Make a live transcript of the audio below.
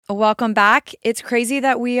welcome back. It's crazy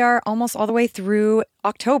that we are almost all the way through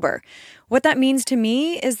October. What that means to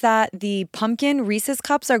me is that the pumpkin Reese's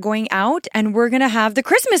cups are going out and we're going to have the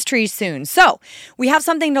Christmas tree soon. So we have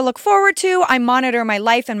something to look forward to. I monitor my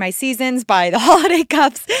life and my seasons by the holiday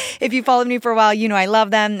cups. If you followed me for a while, you know I love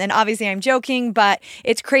them. And obviously I'm joking, but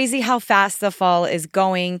it's crazy how fast the fall is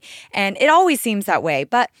going. And it always seems that way.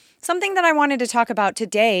 But something that I wanted to talk about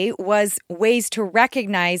today was ways to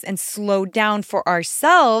recognize and slow down for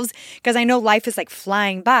ourselves, because I know life is like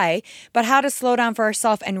flying by, but how to slow down for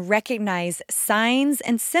ourselves and recognize signs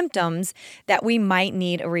and symptoms that we might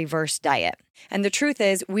need a reverse diet. And the truth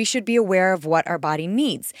is, we should be aware of what our body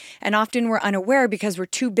needs. And often we're unaware because we're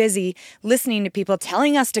too busy listening to people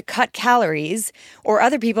telling us to cut calories or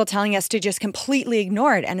other people telling us to just completely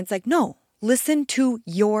ignore it. And it's like, no. Listen to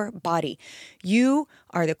your body. You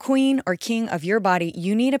are the queen or king of your body.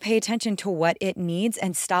 You need to pay attention to what it needs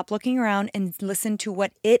and stop looking around and listen to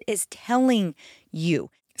what it is telling you.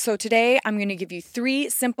 So today I'm going to give you 3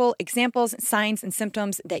 simple examples, signs, and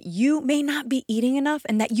symptoms that you may not be eating enough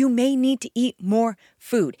and that you may need to eat more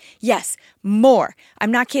food. Yes, more.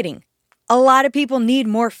 I'm not kidding. A lot of people need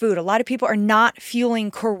more food. A lot of people are not fueling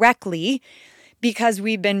correctly because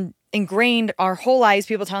we've been ingrained our whole lives,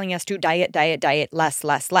 people telling us to diet, less,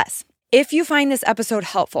 less, less. If you find this episode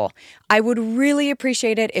helpful, I would really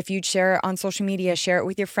appreciate it if you'd share it on social media, share it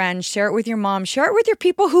with your friends, share it with your mom, share it with your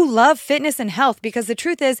people who love fitness and health, because the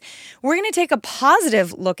truth is, we're going to take a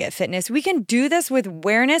positive look at fitness. We can do this with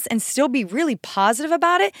awareness and still be really positive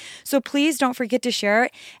about it. So please don't forget to share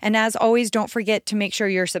it. And as always, don't forget to make sure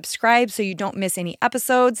you're subscribed so you don't miss any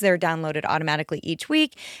episodes. They're downloaded automatically each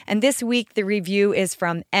week. And this week, the review is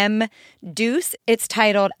from M. Deuce. It's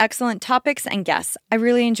titled Excellent Topics and Guests. I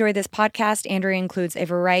really enjoy this podcast. Andrea includes a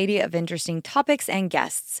variety of interesting topics and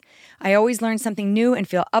guests. I always learn something new and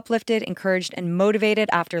feel uplifted, encouraged, and motivated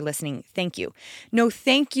after listening. Thank you. No,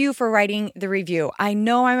 thank you for writing the review. I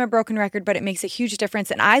know I'm a broken record, but it makes a huge difference,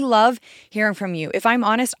 and I love hearing from you. If I'm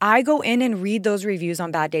honest, I go in and read those reviews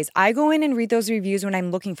on bad days. I go in and read those reviews when I'm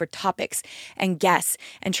looking for topics and guests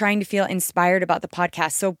and trying to feel inspired about the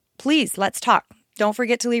podcast. So please, let's talk. Don't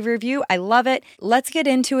forget to leave a review. I love it. Let's get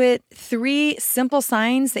into it. 3 simple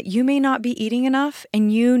signs that you may not be eating enough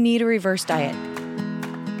and you need a reverse diet.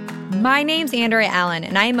 My name's Andrea Allen,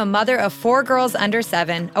 and I am a mother of 4 girls under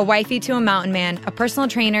 7, a wifey to a mountain man, a personal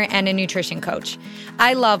trainer, and a nutrition coach.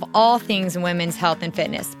 I love all things women's health and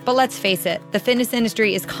fitness, but let's face it, the fitness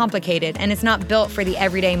industry is complicated and it's not built for the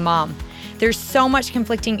everyday mom. There's so much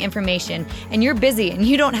conflicting information, and you're busy and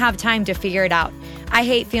you don't have time to figure it out. I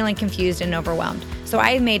hate feeling confused and overwhelmed, so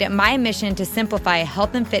I have made it my mission to simplify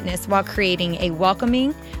health and fitness while creating a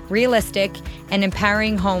welcoming, realistic, and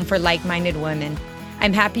empowering home for like-minded women.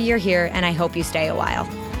 I'm happy you're here, and I hope you stay a while.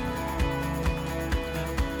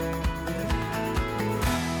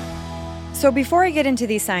 So before I get into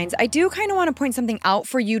these signs, I do kind of want to point something out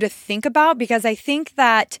for you to think about, because I think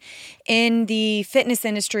that in the fitness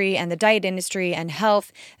industry and the diet industry and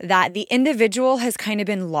health, that the individual has kind of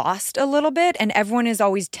been lost a little bit, and everyone is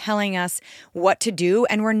always telling us what to do,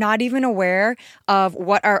 and we're not even aware of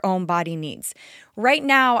what our own body needs. Right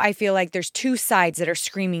now, I feel like there's 2 sides that are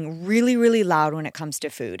screaming really, really loud when it comes to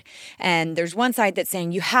food. And there's one side that's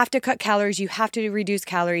saying you have to cut calories, you have to reduce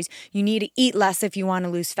calories, you need to eat less if you want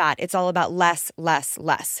to lose fat. It's all about less, less,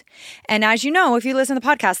 less. And as you know, if you listen to the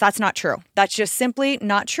podcast, that's not true. That's just simply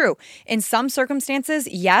not true. In some circumstances,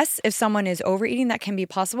 yes, if someone is overeating, that can be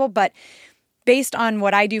possible, but based on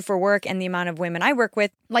what I do for work and the amount of women I work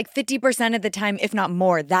with, like 50% of the time, if not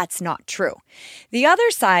more, that's not true. The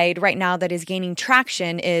other side right now that is gaining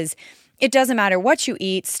traction is it doesn't matter what you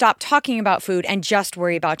eat, stop talking about food and just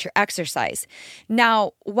worry about your exercise.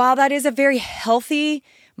 Now, while that is a very healthy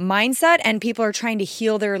mindset and people are trying to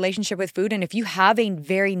heal their relationship with food, and if you have a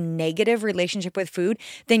very negative relationship with food,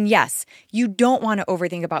 then yes, you don't want to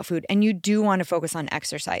overthink about food and you do want to focus on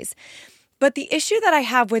exercise. But the issue that I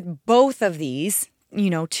have with both of these,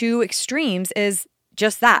 2 extremes is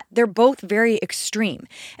just that. They're both very extreme.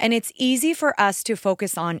 And it's easy for us to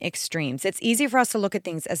focus on extremes. It's easy for us to look at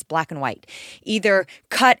things as black and white. Either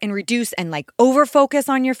cut and reduce and over-focus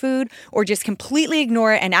on your food, or just completely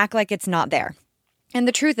ignore it and act like it's not there. And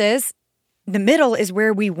the truth is, the middle is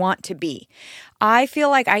where we want to be. I feel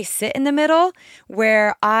like I sit in the middle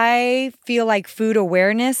where I feel like food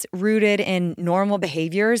awareness rooted in normal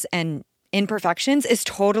behaviors and imperfections is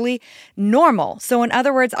totally normal. So in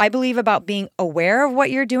other words, I believe about being aware of what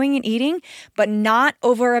you're doing and eating, but not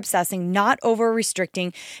over obsessing, not over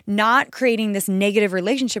restricting, not creating this negative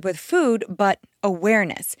relationship with food, but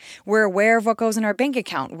awareness. We're aware of what goes in our bank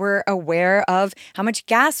account. We're aware of how much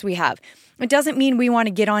gas we have. It doesn't mean we want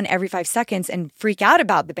to get on every 5 seconds and freak out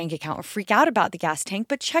about the bank account or freak out about the gas tank,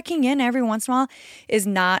 but checking in every once in a while is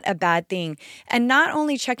not a bad thing. And not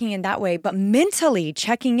only checking in that way, but mentally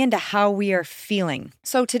checking into how we are feeling.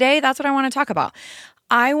 So today, that's what I want to talk about.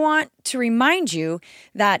 I want to remind you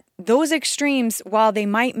that those extremes, while they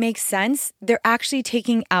might make sense, they're actually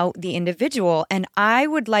taking out the individual. And I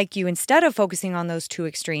would like you, instead of focusing on those two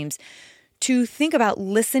extremes, to think about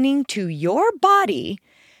listening to your body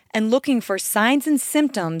and looking for signs and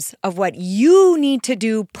symptoms of what you need to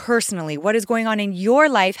do personally, what is going on in your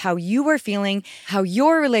life, how you are feeling, how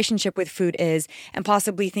your relationship with food is, and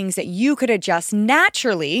possibly things that you could adjust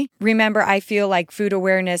naturally. Remember, I feel like food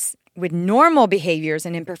awareness with normal behaviors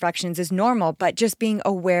and imperfections is normal, but just being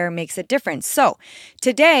aware makes a difference. So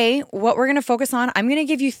today, what we're going to focus on, I'm going to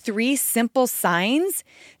give you 3 simple signs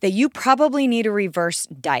that you probably need a reverse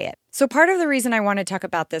diet. So part of the reason I want to talk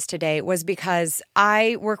about this today was because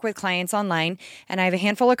I work with clients online and I have a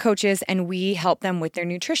handful of coaches and we help them with their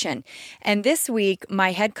nutrition. And this week,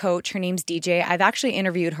 my head coach, her name's DJ, I've actually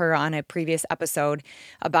interviewed her on a previous episode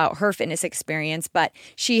about her fitness experience, but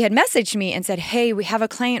she had messaged me and said, hey, we have a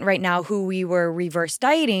client right now who we were reverse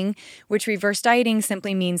dieting, which reverse dieting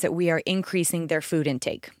simply means that we are increasing their food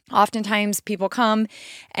intake. Oftentimes people come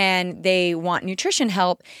and they want nutrition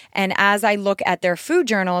help. And as I look at their food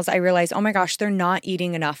journals, I realize, oh my gosh, they're not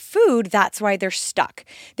eating enough food. That's why they're stuck.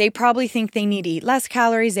 They probably think they need to eat less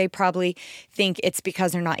calories. They probably think it's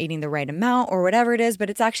because they're not eating the right amount or whatever it is, but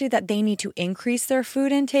it's actually that they need to increase their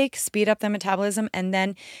food intake, speed up their metabolism, and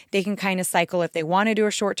then they can kind of cycle if they want to do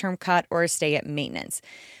a short-term cut or stay at maintenance.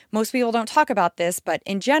 Most people don't talk about this, but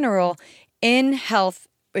in general, in health,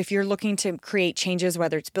 if you're looking to create changes,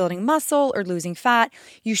 whether it's building muscle or losing fat,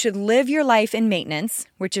 you should live your life in maintenance,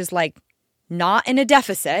 which is like not in a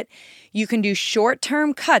deficit. You can do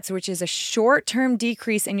short-term cuts, which is a short-term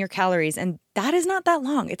decrease in your calories. And that is not that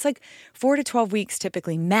long. It's like 4 to 12 weeks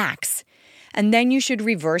typically max. And then you should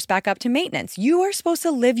reverse back up to maintenance. You are supposed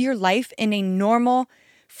to live your life in a normal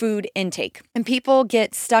food intake. And people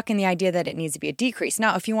get stuck in the idea that it needs to be a decrease.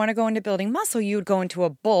 Now, if you want to go into building muscle, you would go into a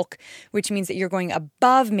bulk, which means that you're going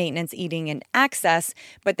above maintenance eating and excess,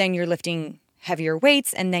 but then you're lifting heavier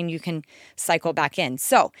weights and then you can cycle back in.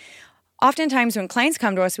 So oftentimes when clients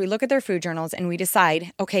come to us, we look at their food journals and we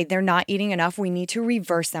decide, okay, they're not eating enough. We need to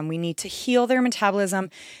reverse them. We need to heal their metabolism.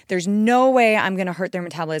 There's no way I'm going to hurt their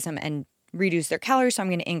metabolism and reduce their calories, so I'm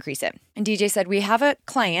going to increase it. And DJ said, we have a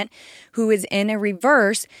client who is in a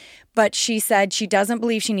reverse, but she said she doesn't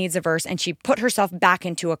believe she needs a reverse, and she put herself back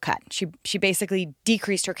into a cut. She basically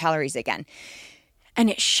decreased her calories again. And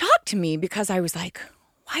it shocked me because I was like,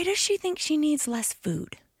 why does she think she needs less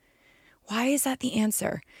food? Why is that the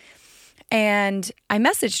answer? And I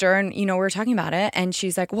messaged her and, we were talking about it. And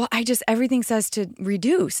she's like, well, everything says to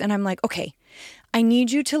reduce. And I'm like, okay, I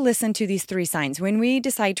need you to listen to these 3 signs. When we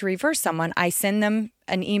decide to reverse someone, I send them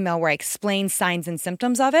an email where I explain signs and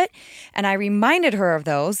symptoms of it. And I reminded her of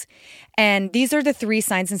those. And these are the 3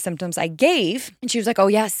 signs and symptoms I gave. And she was like, oh,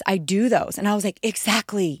 yes, I do those. And I was like,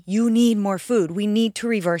 exactly. You need more food. We need to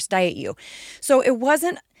reverse diet you. So it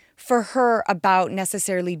wasn't for her about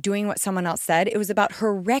necessarily doing what someone else said. It was about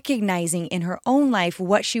her recognizing in her own life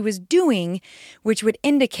what she was doing, which would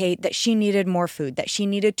indicate that she needed more food, that she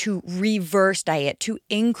needed to reverse diet, to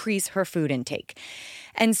increase her food intake.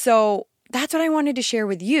 And so that's what I wanted to share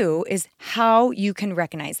with you is how you can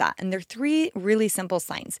recognize that. And there are 3 really simple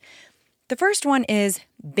signs. The first one is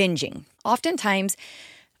binging. Oftentimes,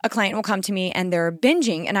 a client will come to me and they're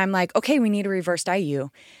binging and I'm like, okay, we need to reverse diet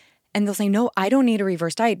you. And they'll say, no, I don't need a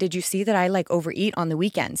reverse diet. Did you see that I overeat on the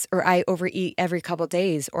weekends, or I overeat every couple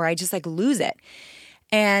days, or I just lose it?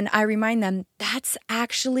 And I remind them that's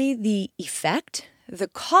actually the effect. The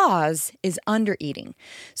cause is undereating.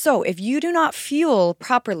 So if you do not fuel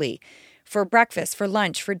properly for breakfast, for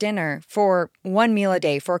lunch, for dinner, for one meal a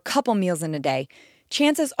day, for a couple meals in a day,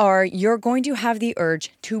 chances are you're going to have the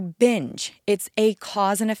urge to binge. It's a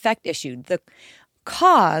cause and effect issue. The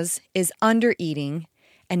cause is undereating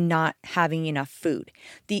and not having enough food.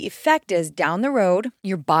 The effect is down the road,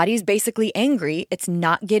 your body's basically angry. It's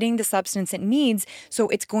not getting the substance it needs, so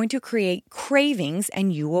it's going to create cravings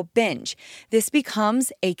and you will binge. This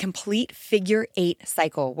becomes a complete figure 8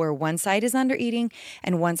 cycle where one side is undereating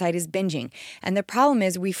and one side is binging. And the problem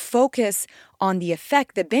is we focus on the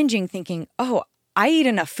effect, the binging, thinking, oh, I eat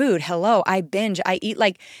enough food. Hello, I binge. I eat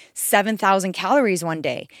 7,000 calories one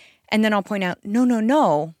day. And then I'll point out,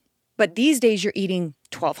 no. But these days you're eating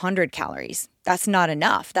 1,200 calories. that's not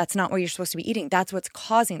enough. That's not what you're supposed to be eating. That's what's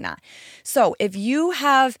causing that. So if you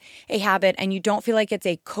have a habit and you don't feel like it's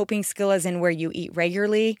a coping skill as in where you eat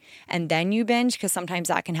regularly and then you binge, because sometimes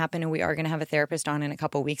that can happen, and we are going to have a therapist on in a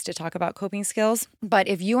couple of weeks to talk about coping skills. But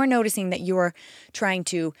if you are noticing that you are trying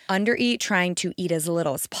to undereat, trying to eat as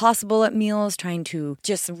little as possible at meals, trying to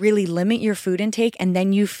just really limit your food intake, and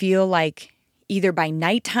then you feel like either by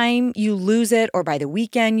nighttime you lose it or by the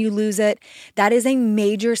weekend you lose it, that is a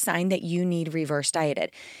major sign that you need reverse dieted.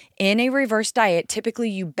 In a reverse diet, typically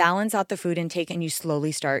you balance out the food intake and you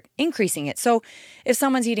slowly start increasing it. So if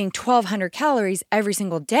someone's eating 1,200 calories every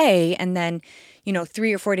single day and then,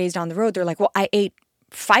 3 or 4 days down the road, they're like, well, I ate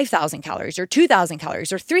 5,000 calories or 2,000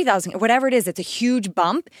 calories or 3,000, whatever it is, it's a huge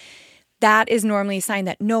bump. That is normally a sign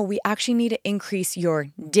that, no, we actually need to increase your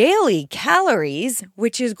daily calories,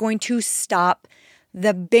 which is going to stop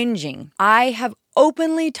the binging. I have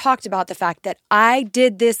openly talked about the fact that I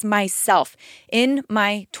did this myself in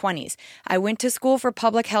my 20s. I went to school for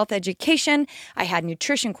public health education. I had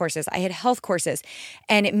nutrition courses. I had health courses.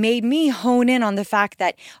 And it made me hone in on the fact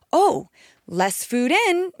that, less food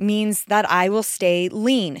in means that I will stay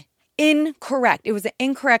lean. Incorrect. It was an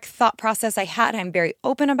incorrect thought process I had. I'm very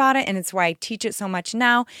open about it, and it's why I teach it so much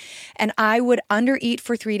now. And I would undereat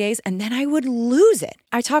for 3 days, and then I would lose it.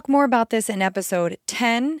 I talk more about this in episode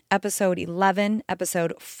 10, episode 11,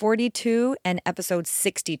 episode 42, and episode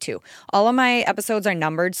 62. All of my episodes are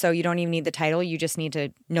numbered, so you don't even need the title. You just need to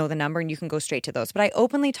know the number, and you can go straight to those. But I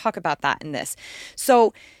openly talk about that in this.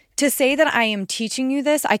 So to say that I am teaching you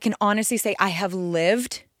this, I can honestly say I have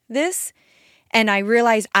lived this. And I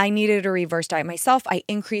realized I needed a reverse diet myself. I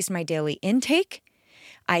increased my daily intake.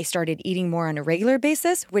 I started eating more on a regular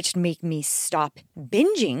basis, which made me stop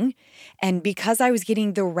binging. And because I was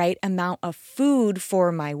getting the right amount of food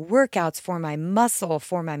for my workouts, for my muscle,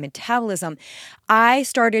 for my metabolism, I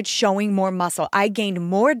started showing more muscle. I gained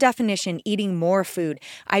more definition eating more food.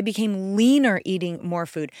 I became leaner eating more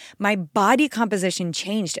food. My body composition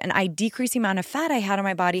changed, and I decreased the amount of fat I had on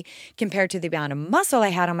my body compared to the amount of muscle I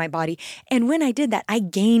had on my body. And when I did that, I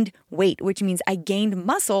gained weight, which means I gained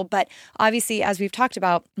muscle. But obviously, as we've talked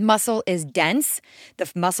about, muscle is dense.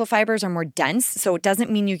 The muscle fibers are more dense. So it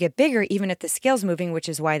doesn't mean you get bigger, even if the scale's moving, which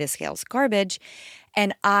is why the scale's garbage.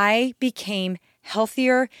 And I became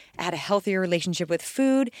healthier, I had a healthier relationship with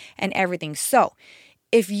food and everything. So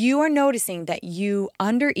if you are noticing that you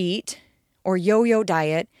undereat or yo-yo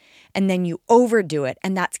diet and then you overdo it,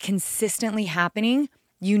 and that's consistently happening,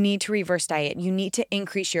 you need to reverse diet. You need to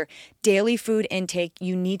increase your daily food intake.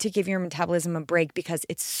 You need to give your metabolism a break because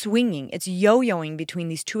it's swinging. It's yo-yoing between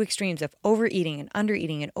these two extremes of overeating and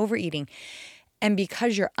undereating and overeating. And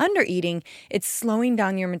because you're undereating, it's slowing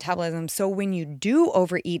down your metabolism. So when you do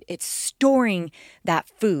overeat, it's storing that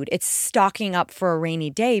food. It's stocking up for a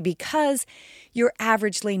rainy day because you're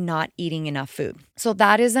averagely not eating enough food. So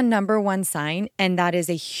that is a number one sign. And that is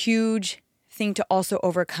a huge thing to also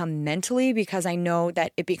overcome mentally, because I know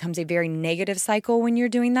that it becomes a very negative cycle when you're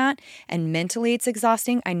doing that. And mentally it's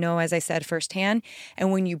exhausting. I know, as I said firsthand.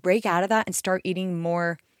 And when you break out of that and start eating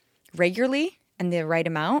more regularly and the right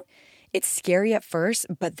amount, it's scary at first,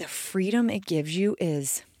 but the freedom it gives you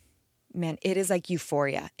is, man, it is like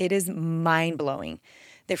euphoria. It is mind-blowing,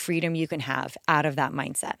 the freedom you can have out of that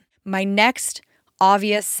mindset. My next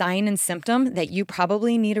obvious sign and symptom that you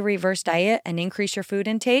probably need a reverse diet and increase your food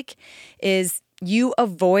intake is you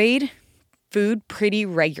avoid food pretty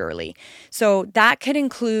regularly. So that could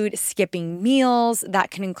include skipping meals.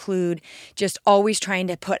 That can include just always trying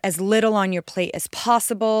to put as little on your plate as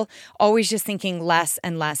possible, always just thinking less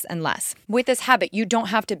and less and less. With this habit, you don't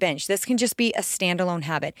have to binge. This can just be a standalone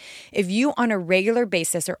habit. If you on a regular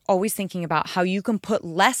basis are always thinking about how you can put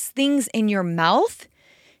less things in your mouth,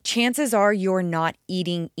 chances are you're not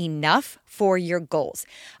eating enough for your goals.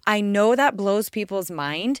 I know that blows people's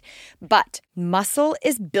mind, but muscle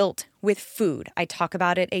is built with food. I talk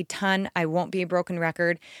about it a ton. I won't be a broken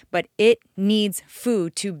record, but it needs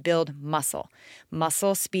food to build muscle.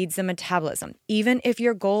 Muscle speeds the metabolism. Even if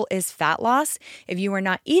your goal is fat loss, if you are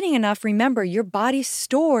not eating enough, remember your body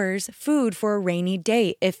stores food for a rainy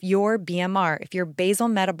day if your BMR, if your basal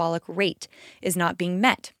metabolic rate is not being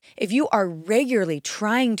met. If you are regularly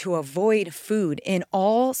trying to avoid food in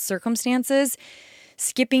all circumstances,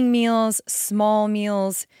 skipping meals, small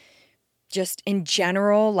meals, just in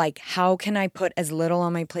general, like how can I put as little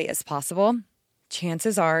on my plate as possible?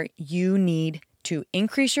 Chances are you need to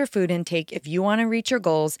increase your food intake if you want to reach your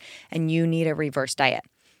goals, and you need a reverse diet.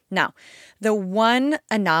 Now, the one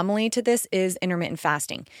anomaly to this is intermittent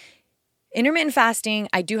fasting. Intermittent fasting,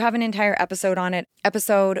 I do have an entire episode on it,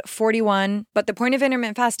 episode 41, but the point of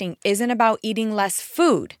intermittent fasting isn't about eating less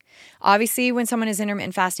food. Obviously, when someone is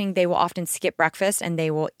intermittent fasting, they will often skip breakfast and they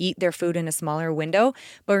will eat their food in a smaller window.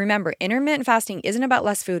 But remember, intermittent fasting isn't about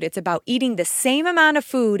less food. It's about eating the same amount of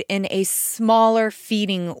food in a smaller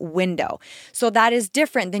feeding window. So that is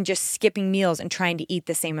different than just skipping meals and trying to eat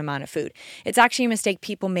the same amount of food. It's actually a mistake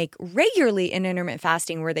people make regularly in intermittent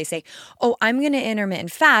fasting where they say, oh, I'm going to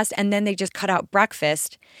intermittent fast, and then they just cut out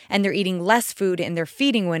breakfast and they're eating less food in their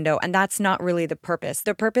feeding window. And that's not really the purpose.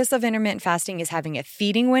 The purpose of intermittent fasting is having a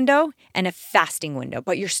feeding window and a fasting window,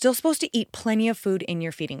 but you're still supposed to eat plenty of food in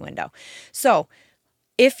your feeding window. So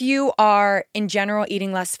if you are in general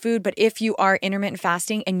eating less food, but if you are intermittent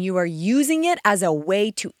fasting and you are using it as a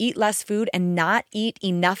way to eat less food and not eat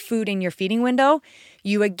enough food in your feeding window,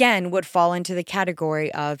 you again would fall into the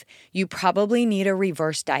category of you probably need a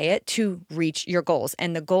reverse diet to reach your goals.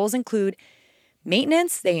 And the goals include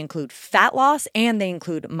maintenance, they include fat loss, and they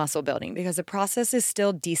include muscle building because the process is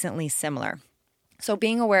still decently similar. So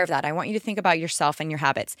being aware of that, I want you to think about yourself and your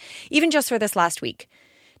habits. Even just for this last week,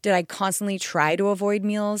 did I constantly try to avoid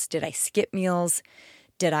meals? Did I skip meals?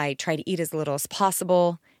 Did I try to eat as little as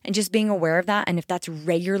possible? And just being aware of that. And if that's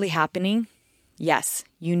regularly happening, yes,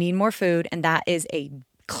 you need more food. And that is a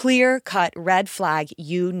clear-cut red flag.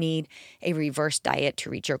 You need a reverse diet to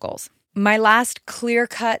reach your goals. My last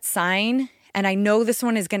clear-cut sign, and I know this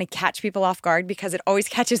one is going to catch people off guard because it always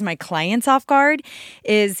catches my clients off guard,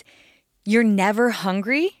 is you're never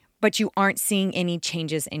hungry, but you aren't seeing any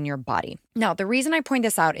changes in your body. Now, the reason I point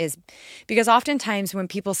this out is because oftentimes when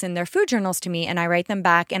people send their food journals to me and I write them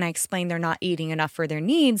back and I explain they're not eating enough for their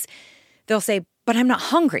needs, they'll say, but I'm not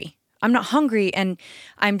hungry. I'm not hungry and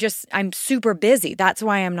I'm super busy. That's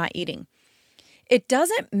why I'm not eating. It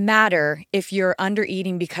doesn't matter if you're under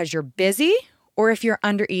eating because you're busy or if you're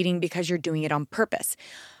under eating because you're doing it on purpose.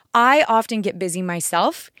 I often get busy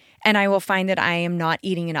myself and I will find that I am not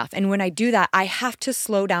eating enough. And when I do that, I have to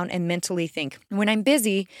slow down and mentally think. When I'm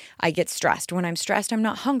busy, I get stressed. When I'm stressed, I'm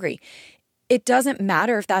not hungry. It doesn't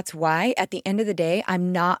matter if that's why. At the end of the day,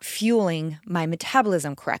 I'm not fueling my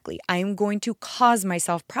metabolism correctly. I'm going to cause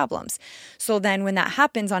myself problems. So then when that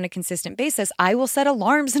happens on a consistent basis, I will set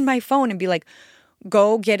alarms in my phone and be like,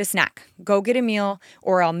 go get a snack, go get a meal,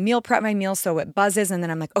 or I'll meal prep my meal so it buzzes and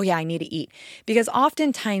then I'm like, oh yeah, I need to eat. Because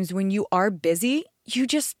oftentimes when you are busy, you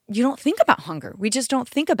don't think about hunger. We just don't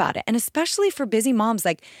think about it. And especially for busy moms,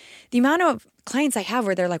 like the amount of clients I have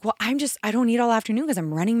where they're like, well, I don't eat all afternoon because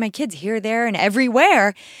I'm running my kids here, there, and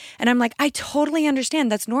everywhere. And I'm like, I totally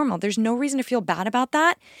understand. That's normal. There's no reason to feel bad about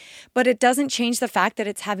that. But it doesn't change the fact that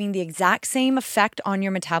it's having the exact same effect on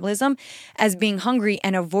your metabolism as being hungry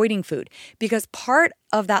and avoiding food. Because part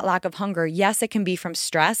of that lack of hunger, yes, it can be from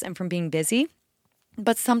stress and from being busy.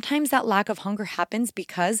 But sometimes that lack of hunger happens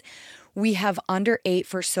because we have underate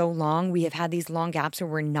for so long. We have had these long gaps where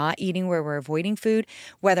we're not eating, where we're avoiding food,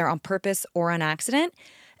 whether on purpose or on accident.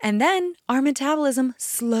 And then our metabolism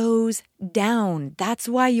slows down. That's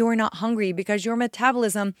why you're not hungry, because your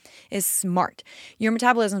metabolism is smart. Your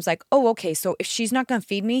metabolism's like, oh, okay, so if she's not going to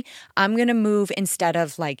feed me, I'm going to move instead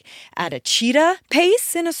of like at a cheetah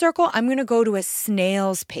pace in a circle, I'm going to go to a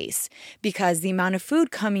snail's pace because the amount of food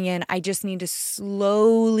coming in, I just need to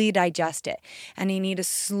slowly digest it. And I need to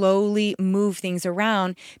slowly move things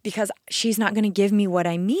around because she's not going to give me what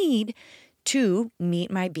I need to meet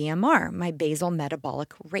my BMR, my basal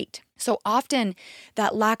metabolic rate. So often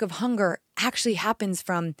that lack of hunger actually happens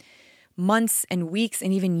from months and weeks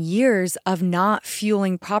and even years of not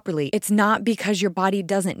fueling properly. It's not because your body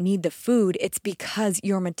doesn't need the food. It's because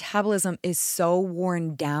your metabolism is so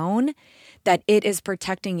worn down that it is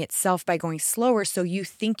protecting itself by going slower. So you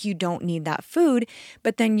think you don't need that food,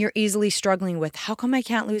 but then you're easily struggling with, how come I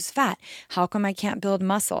can't lose fat? How come I can't build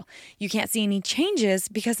muscle? You can't see any changes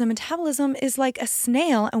because the metabolism is like a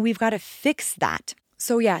snail and we've got to fix that.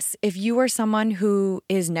 So yes, if you are someone who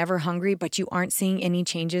is never hungry, but you aren't seeing any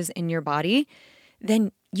changes in your body,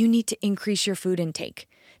 then you need to increase your food intake.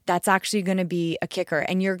 That's actually going to be a kicker.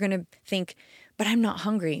 And you're going to think, but I'm not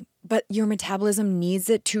hungry. But your metabolism needs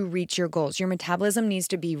it to reach your goals. Your metabolism needs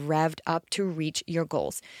to be revved up to reach your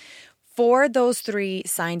goals. For those 3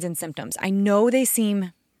 signs and symptoms, I know they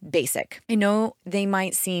seem basic. I know they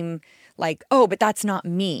might seem like, oh, but that's not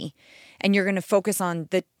me. And you're going to focus on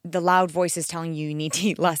the loud voices telling you need to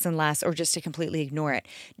eat less and less, or just to completely ignore it.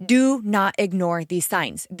 Do not ignore these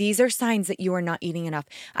signs. These are signs that you are not eating enough.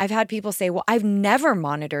 I've had people say, well, I've never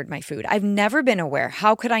monitored my food. I've never been aware.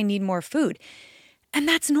 How could I need more food? And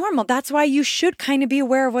that's normal. That's why you should kind of be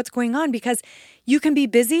aware of what's going on, because You can be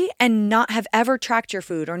busy and not have ever tracked your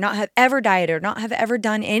food or not have ever dieted or not have ever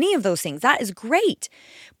done any of those things. That is great.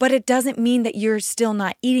 But it doesn't mean that you're still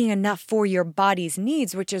not eating enough for your body's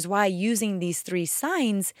needs, which is why using these 3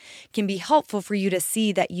 signs can be helpful for you to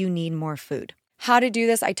see that you need more food. How to do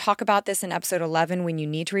this, I talk about this in episode 11 when you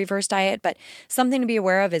need to reverse diet, but something to be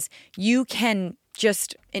aware of is you can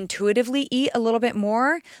just intuitively eat a little bit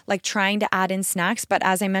more, like trying to add in snacks. But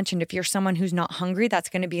as I mentioned, if you're someone who's not hungry, that's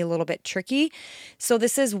going to be a little bit tricky. So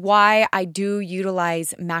this is why I do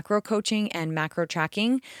utilize macro coaching and macro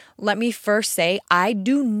tracking. Let me first say, I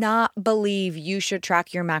do not believe you should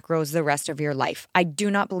track your macros the rest of your life. I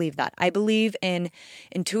do not believe that. I believe in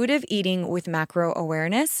intuitive eating with macro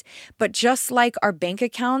awareness. But just like our bank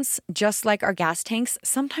accounts, just like our gas tanks,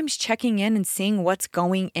 sometimes checking in and seeing what's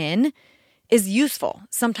going in is useful.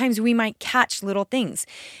 Sometimes we might catch little things.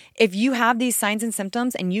 If you have these signs and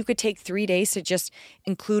symptoms and you could take 3 days to just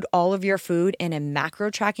include all of your food in a macro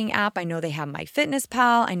tracking app, I know they have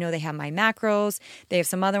MyFitnessPal, I know they have My Macros, they have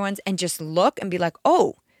some other ones, and just look and be like,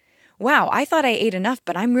 oh, wow, I thought I ate enough,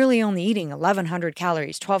 but I'm really only eating 1,100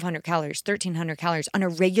 calories, 1,200 calories, 1,300 calories on a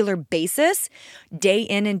regular basis, day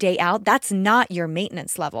in and day out. That's not your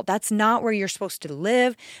maintenance level. That's not where you're supposed to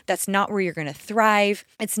live. That's not where you're going to thrive.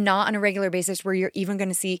 It's not on a regular basis where you're even going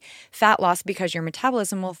to see fat loss because your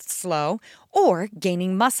metabolism will slow or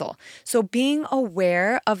gaining muscle. So being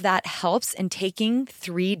aware of that helps in taking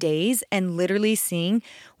 3 days and literally seeing,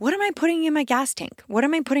 what am I putting in my gas tank? What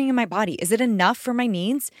am I putting in my body? Is it enough for my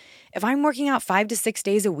needs? If I'm working out 5 to 6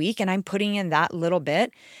 days a week and I'm putting in that little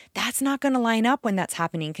bit, that's not going to line up when that's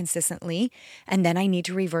happening consistently. And then I need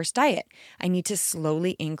to reverse diet. I need to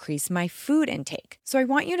slowly increase my food intake. So I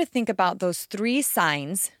want you to think about those 3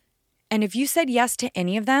 signs. And if you said yes to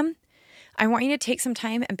any of them, I want you to take some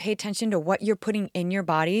time and pay attention to what you're putting in your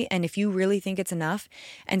body. And if you really think it's enough,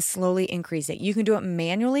 and slowly increase it. You can do it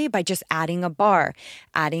manually by just adding a bar,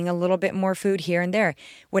 adding a little bit more food here and there.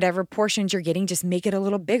 Whatever portions you're getting, just make it a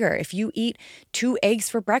little bigger. If you eat 2 eggs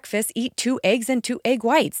for breakfast, eat 2 eggs and 2 egg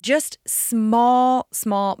whites. Just small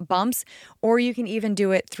bumps. Or you can even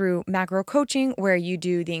do it through macro coaching where you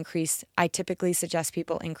do the increase. I typically suggest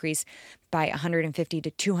people increase by 150 to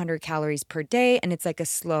 200 calories per day, and it's like a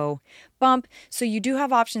slow bump. So you do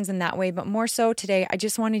have options in that way, but more so today, I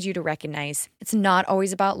just wanted you to recognize it's not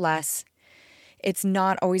always about less. It's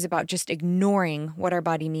not always about just ignoring what our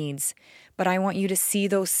body needs, but I want you to see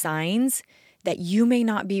those signs that you may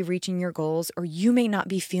not be reaching your goals or you may not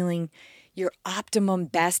be feeling your optimum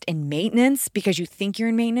best in maintenance because you think you're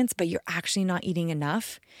in maintenance, but you're actually not eating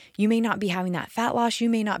enough. You may not be having that fat loss. You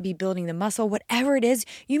may not be building the muscle, whatever it is.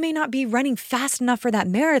 You may not be running fast enough for that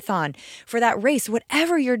marathon, for that race,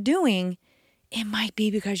 whatever you're doing. It might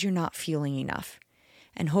be because you're not fueling enough.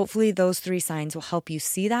 And hopefully those 3 signs will help you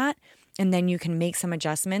see that. And then you can make some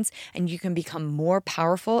adjustments and you can become more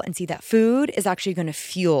powerful and see that food is actually going to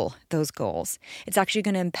fuel those goals. It's actually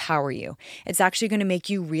going to empower you. It's actually going to make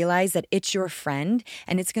you realize that it's your friend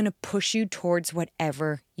and it's going to push you towards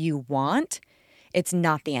whatever you want. It's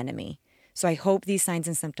not the enemy. So I hope these signs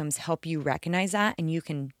and symptoms help you recognize that and you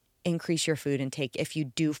can increase your food intake if you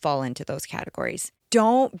do fall into those categories.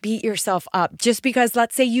 Don't beat yourself up just because,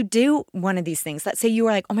 let's say you do one of these things. Let's say you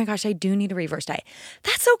are like, oh my gosh, I do need a reverse diet.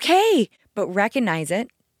 That's okay. But recognize it,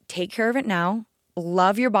 take care of it now,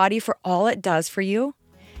 love your body for all it does for you,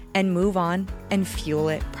 and move on and fuel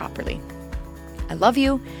it properly. I love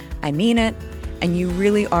you. I mean it. And you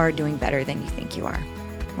really are doing better than you think you are.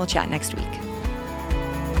 We'll chat next week.